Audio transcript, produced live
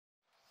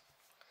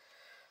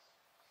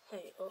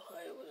おは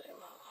ようござい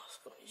ます。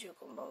こんにちは、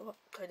こんばんは。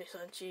楓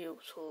さんちへよう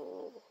こ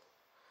そ。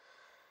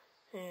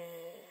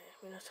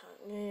皆さ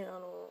んね、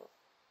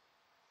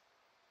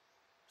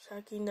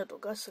最近だと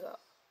ガスが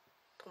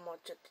止まっ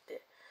ちゃって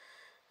て、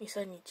2、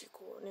3日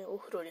こうね、お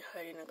風呂に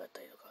入れなかった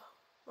りとか、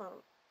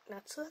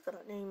夏だか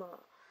らね、今、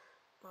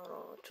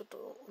ちょっと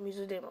お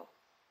水でも、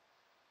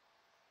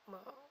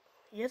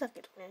嫌だ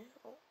けどね、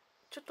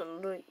ちょっと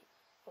ぬるい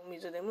お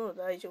水でも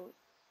大丈夫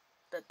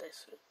だったり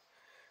する。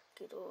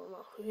けど、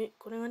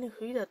これがね、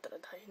冬だったら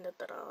大変だっ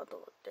たなと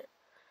思って、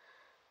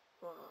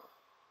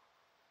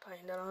大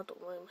変だなと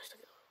思いました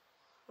け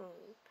ど、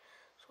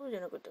そうじ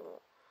ゃなくて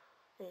も、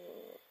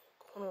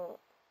この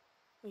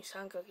2、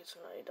3ヶ月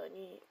の間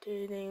に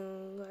停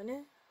電が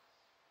ね、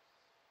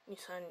2、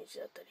3日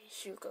だったり1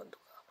週間と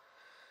か、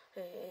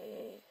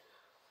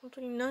本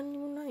当に何に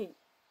もない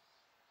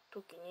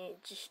時に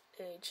地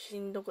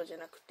震どころじゃ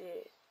なく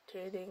て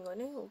停電が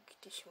ね、起き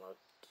てしまうっ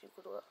ていう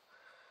ことが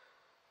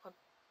あっ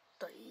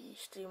たり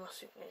していま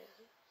すよね。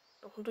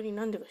本当に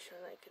なんでか知ら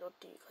ないけどっ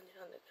ていう感じ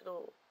なんだけ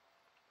ど、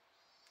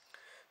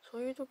そ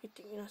ういう時っ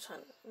て皆さ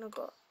んなん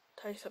か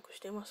対策し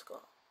てます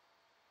か？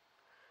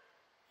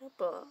やっ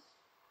ぱ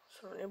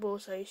そのね、防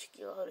災意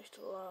識がある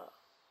人は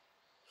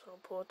その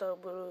ポータ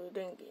ブル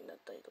電源だっ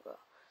たりとか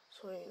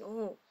そういうの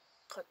を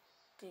買っ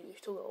ている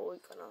人が多い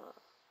かな。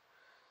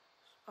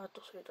あ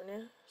とそれと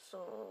ね、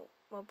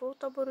ポー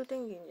タブル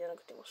電源じゃな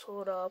くても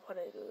ソーラーパ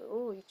ネル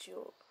を一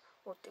応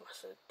持ってま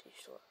すっていう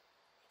人がい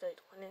たり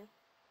とかね、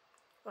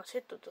セ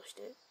ットとし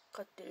て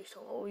買ってる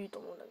人が多いと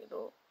思うんだけ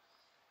ど、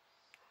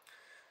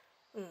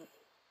結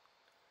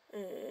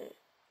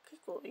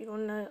構いろ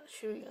んな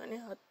種類がね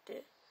あっ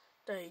て、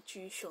大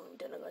中小み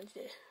たいな感じ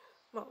で、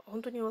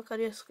本当に分か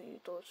りやすく言う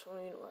とそ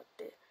ういうのがあっ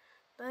て、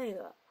大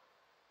が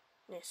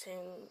ね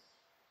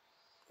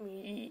1000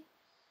ミリ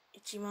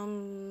1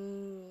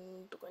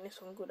万とかね、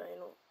そのぐらい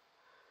の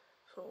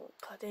その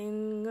家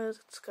電が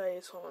使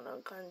えそうな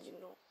感じ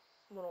の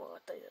ものがあ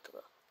ったりだとか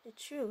で、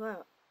中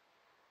が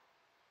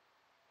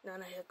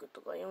700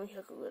とか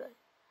400ぐらい、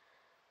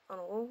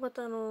大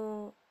型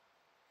の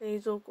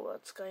冷蔵庫は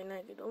使えな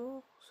いけど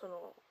も、そ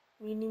の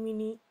ミニミ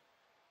ニ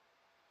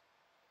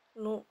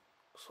の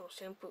その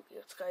扇風機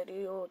が使え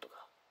るよと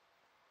か、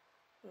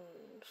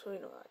そうい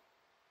うのが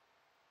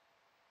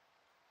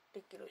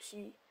できる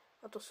し、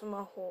あとス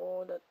マ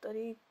ホだった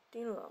りって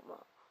いうのは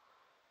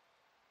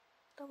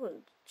多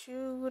分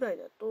中ぐらい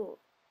だと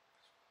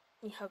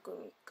2泊3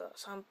日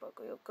3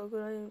泊4日ぐ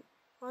らい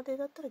まで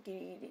だったらギリ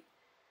ギリ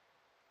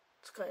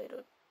使え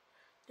る。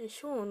で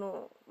小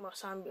の、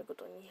300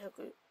と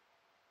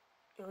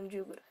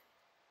240ぐらい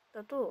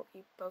だと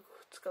1泊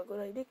2日ぐ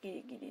らいでギ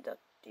リギリだっ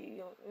ていう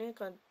ようなね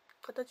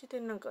形で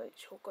なんか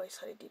紹介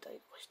されていたり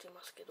とかして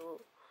ますけど、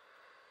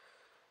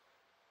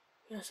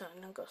皆さ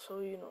んなんかそ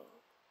ういうの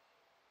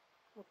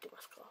持って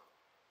ますか？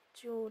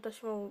一応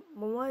私も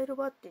モバイル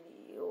バッテ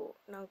リーを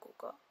何個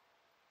か、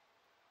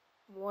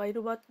モバイ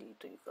ルバッテリー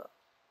というか、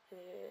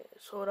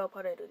ソーラー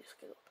パネルです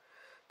けど、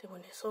でも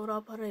ね、ソーラ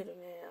ーパネル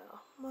ね、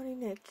あんまり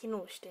ね機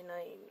能して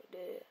ないの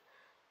で、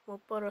もっ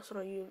ぱらそ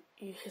の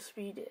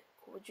USB で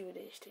こう充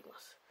電していま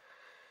す。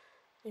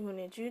でも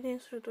ね、充電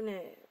すると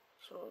ね、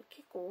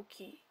結構大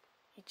きい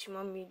1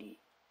万ミリ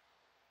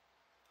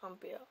アン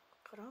ペア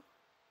かな、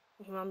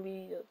2万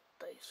ミリだっ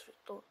たりする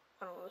と、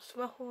ス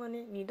マホが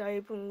ね2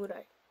台分ぐら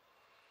い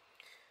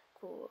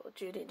こう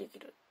充電でき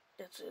る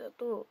やつだ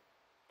と、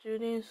充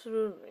電す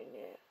るのに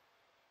ね、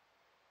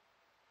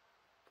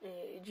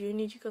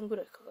12時間ぐ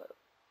らいかかる。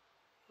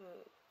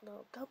だか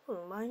ら多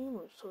分前に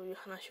もそういう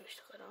話をし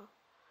たかな。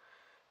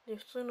で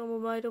普通のモ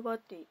バイルバッ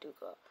テリーという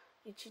か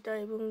1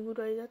台分ぐ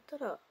らいだった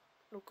ら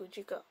6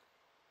時間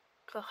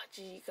か8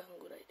時間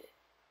ぐらいで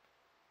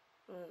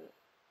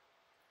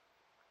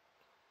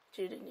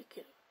充電でき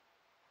る。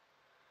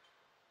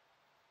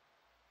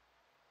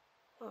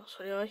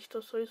それは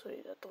人それぞれ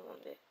だと思う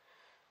んで、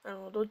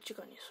どっち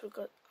かにする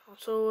か、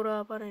ソー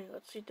ラーパネルが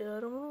ついてあ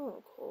るもの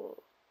をこ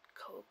う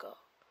買うか、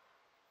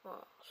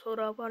ソー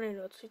ラーパネ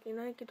ルがついて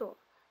ないけど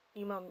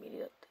2万ミリ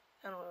だって、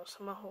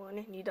スマホが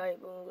ね2台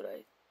分ぐら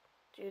い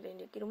充電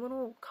できるも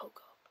のを買う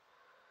か、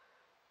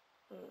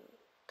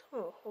多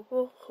分ほ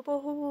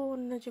ぼ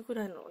同じぐ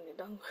らいの値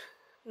段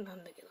な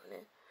んだけど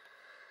ね。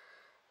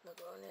だ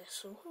からね、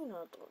すごいな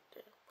と思っ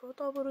て。ポー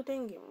タブル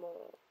電源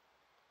も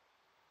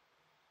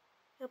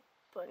やっ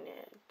ぱ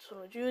ね、そ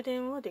の充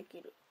電はでき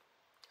る。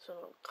そ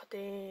の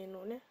家庭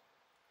のね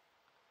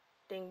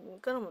電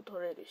源からも取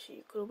れる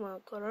し、車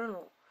から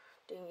の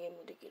電源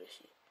もできる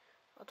し、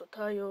あと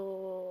太陽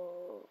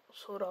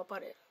ソーラーパ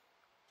ネ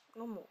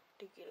ルのも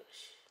できる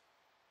し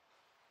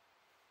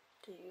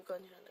っていう感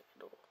じなんだけ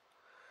ど、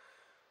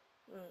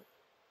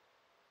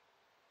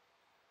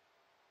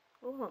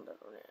どうなんだ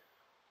ろうね。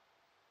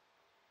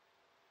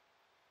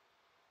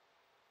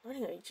何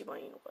が一番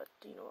いいのかっ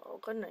ていうのは分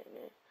かんないよ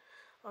ね。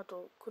あ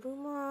と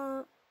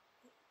車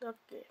だっ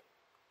け、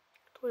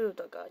トヨ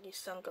タか日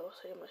産か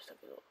忘れました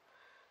けど、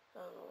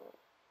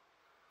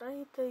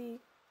大体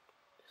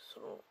そ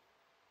の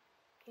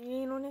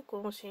家のね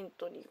コンセン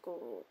トに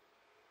こ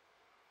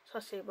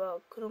挿せ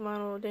ば車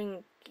の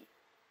電気、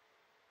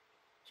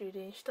充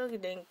電した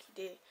電気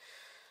で、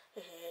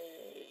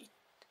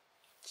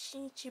1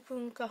日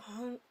分か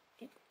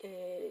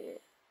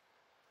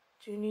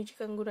12時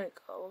間ぐらい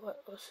か忘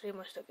れ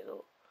ましたけ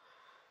ど、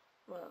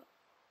まあ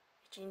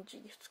1日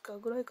2日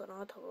ぐらいか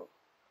な、多分。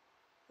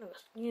なんか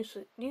ニュ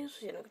ース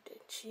じゃなくて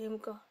CM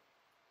か。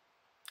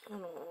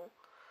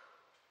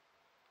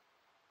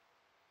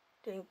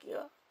電気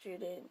が充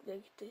電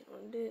できている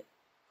ので、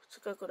2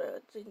日くらい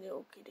は全然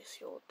OK で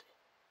すよって。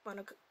まあ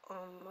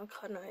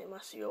叶えま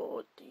す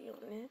よってい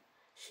うね、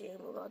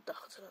CM があった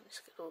はずなんで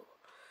すけど、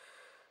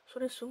そ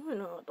れすごい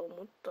なと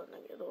思ったんだ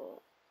け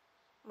ど、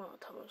まあ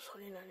多分そ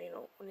れなり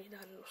のお値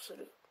段のす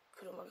る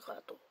車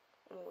かと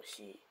思う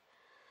し、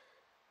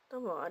多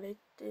分あれっ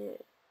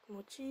て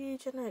持ち家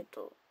じゃない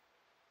と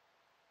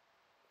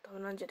ダメ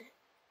なんじゃねっ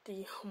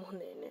て思うん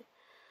だよね。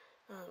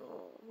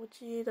持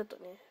ち家だと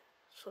ね、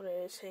そ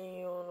れ専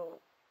用の、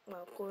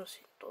コン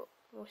セント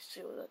も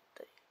必要だっ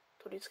たり、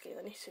取り付け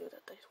がね、必要だ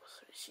ったりとか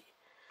するし、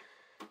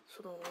ち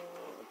ょっ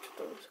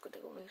とうるさくて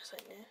ごめんなさ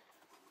いね。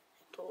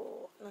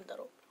なんだ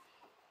ろう。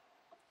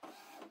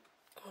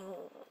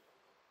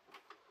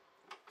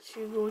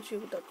集合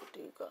住宅と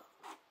いうか、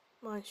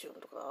マンショ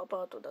ンとかア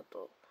パートだ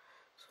と、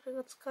それ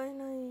が使え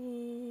な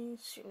い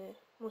しね、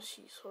も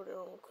しそれ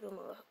を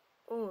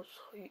を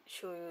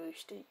所有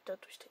していた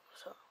としても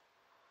さ、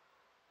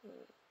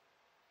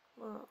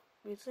まあ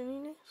別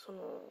にね、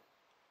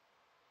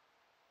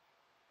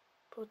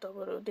ポータ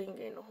ブル電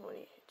源の方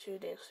に充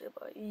電すれ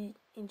ばい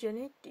いんじゃ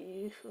ねって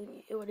いう風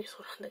に言われそ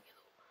うなんだけ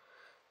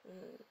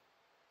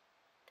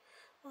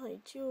ど、まあ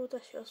一応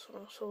私はそ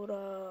のソーラ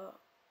ー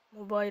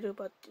モバイル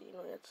バッテリー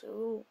のやつ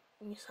を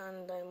2、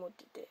3台持っ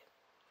てて、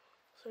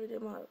それで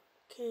携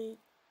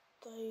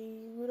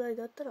帯ぐらい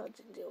だったら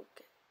全然 OK。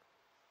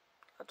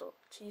あと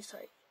小さ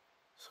い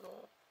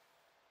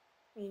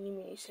ミニ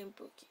ミニ扇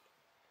風機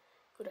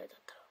ぐらいだっ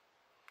たら、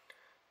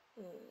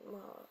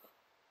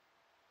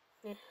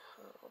ね、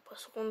パ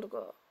ソコンとか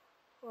は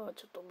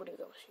ちょっと無理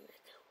かもしれない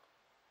け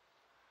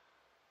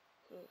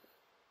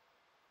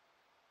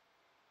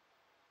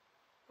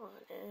ど、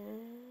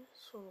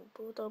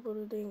ポータブ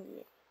ル電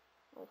源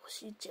欲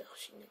しいっちゃ欲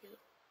しいんだけど、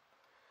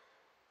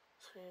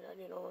それな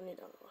りのお値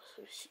段はす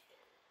るし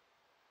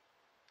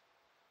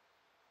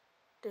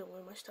って思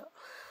いました。は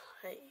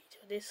い、以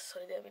上です。そ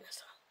れでは皆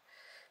さん、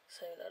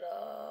さよな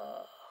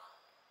ら。